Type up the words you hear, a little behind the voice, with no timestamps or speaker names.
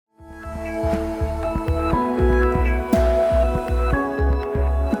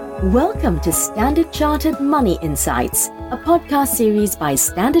Welcome to Standard Chartered Money Insights, a podcast series by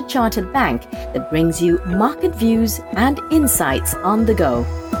Standard Chartered Bank that brings you market views and insights on the go.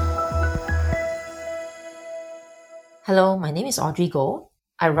 Hello, my name is Audrey Goh.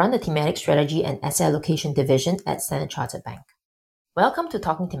 I run the Thematic Strategy and Asset Allocation Division at Standard Chartered Bank. Welcome to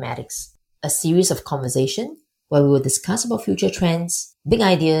Talking Thematics, a series of conversation where we will discuss about future trends, big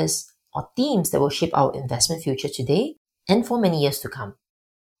ideas, or themes that will shape our investment future today and for many years to come.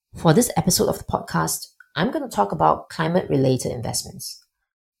 For this episode of the podcast, I'm going to talk about climate-related investments.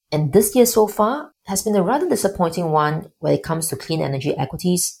 And this year so far has been a rather disappointing one when it comes to clean energy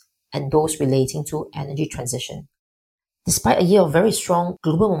equities and those relating to energy transition. Despite a year of very strong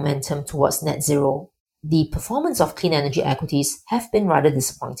global momentum towards net zero, the performance of clean energy equities have been rather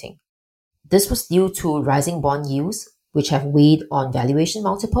disappointing. This was due to rising bond yields, which have weighed on valuation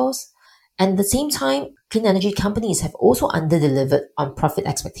multiples, and at the same time, clean energy companies have also under-delivered on profit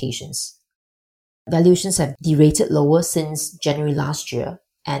expectations. Valuations have derated lower since January last year,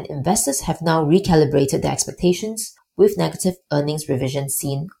 and investors have now recalibrated their expectations with negative earnings revisions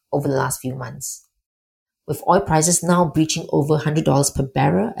seen over the last few months. With oil prices now breaching over $100 per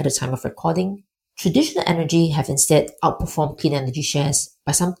barrel at the time of recording, traditional energy have instead outperformed clean energy shares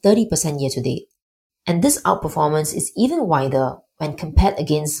by some 30% year to date. And this outperformance is even wider when compared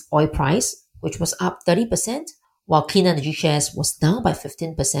against oil price, which was up 30%, while clean energy shares was down by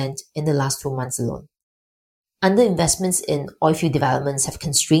 15% in the last 2 months alone. Underinvestments in oilfield developments have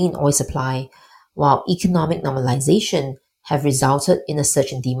constrained oil supply, while economic normalization have resulted in a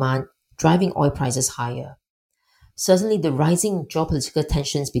surge in demand, driving oil prices higher. Certainly, the rising geopolitical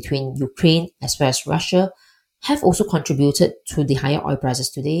tensions between Ukraine as well as Russia have also contributed to the higher oil prices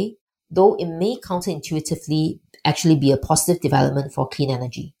today, though it may counterintuitively actually be a positive development for clean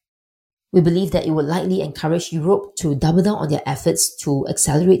energy. We believe that it will likely encourage Europe to double down on their efforts to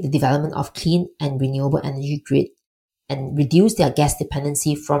accelerate the development of clean and renewable energy grid and reduce their gas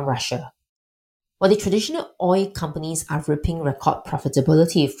dependency from Russia. While the traditional oil companies are reaping record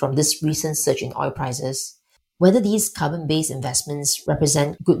profitability from this recent surge in oil prices, whether these carbon-based investments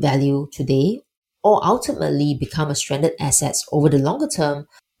represent good value today or ultimately become a stranded assets over the longer term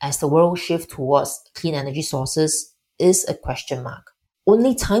as the world shifts towards clean energy sources is a question mark.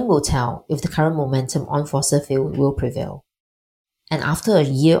 Only time will tell if the current momentum on fossil fuel will prevail. And after a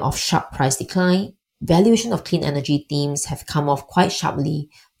year of sharp price decline, valuation of clean energy themes have come off quite sharply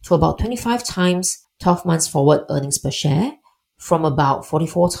to about 25 times 12 months forward earnings per share from about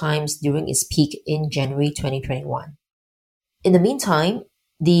 44 times during its peak in January 2021. In the meantime,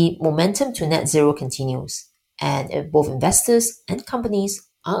 the momentum to net zero continues, and both investors and companies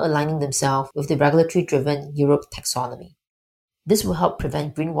are aligning themselves with the regulatory-driven Europe taxonomy. This will help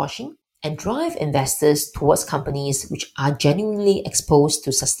prevent greenwashing and drive investors towards companies which are genuinely exposed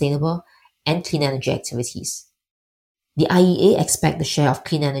to sustainable and clean energy activities. The IEA expects the share of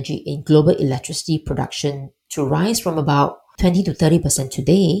clean energy in global electricity production to rise from about 20 to 30%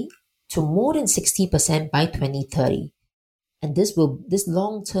 today to more than 60% by 2030. And this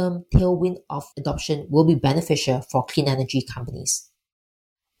long-term tailwind of adoption will be beneficial for clean energy companies.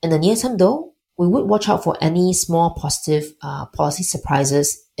 In the near term though, we would watch out for any small positive policy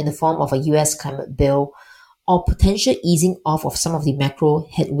surprises in the form of a US climate bill or potential easing off of some of the macro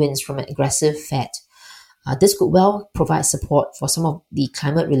headwinds from an aggressive Fed. This could well provide support for some of the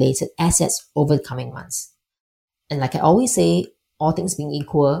climate-related assets over the coming months. And like I always say, all things being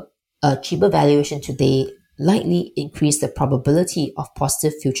equal, a cheaper valuation today likely increase the probability of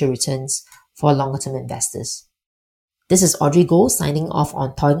positive future returns for longer-term investors. This is Audrey Goh signing off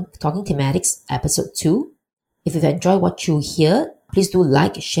on Talking Thematics Episode 2. If you've enjoyed what you hear, please do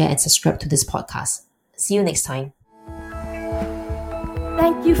like, share, and subscribe to this podcast. See you next time.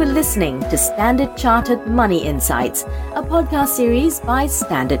 Thank you for listening to Standard Chartered Money Insights, a podcast series by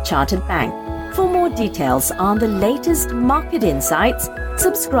Standard Chartered Bank. For more details on the latest market insights,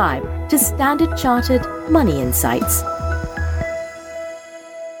 subscribe to Standard Chartered Money Insights.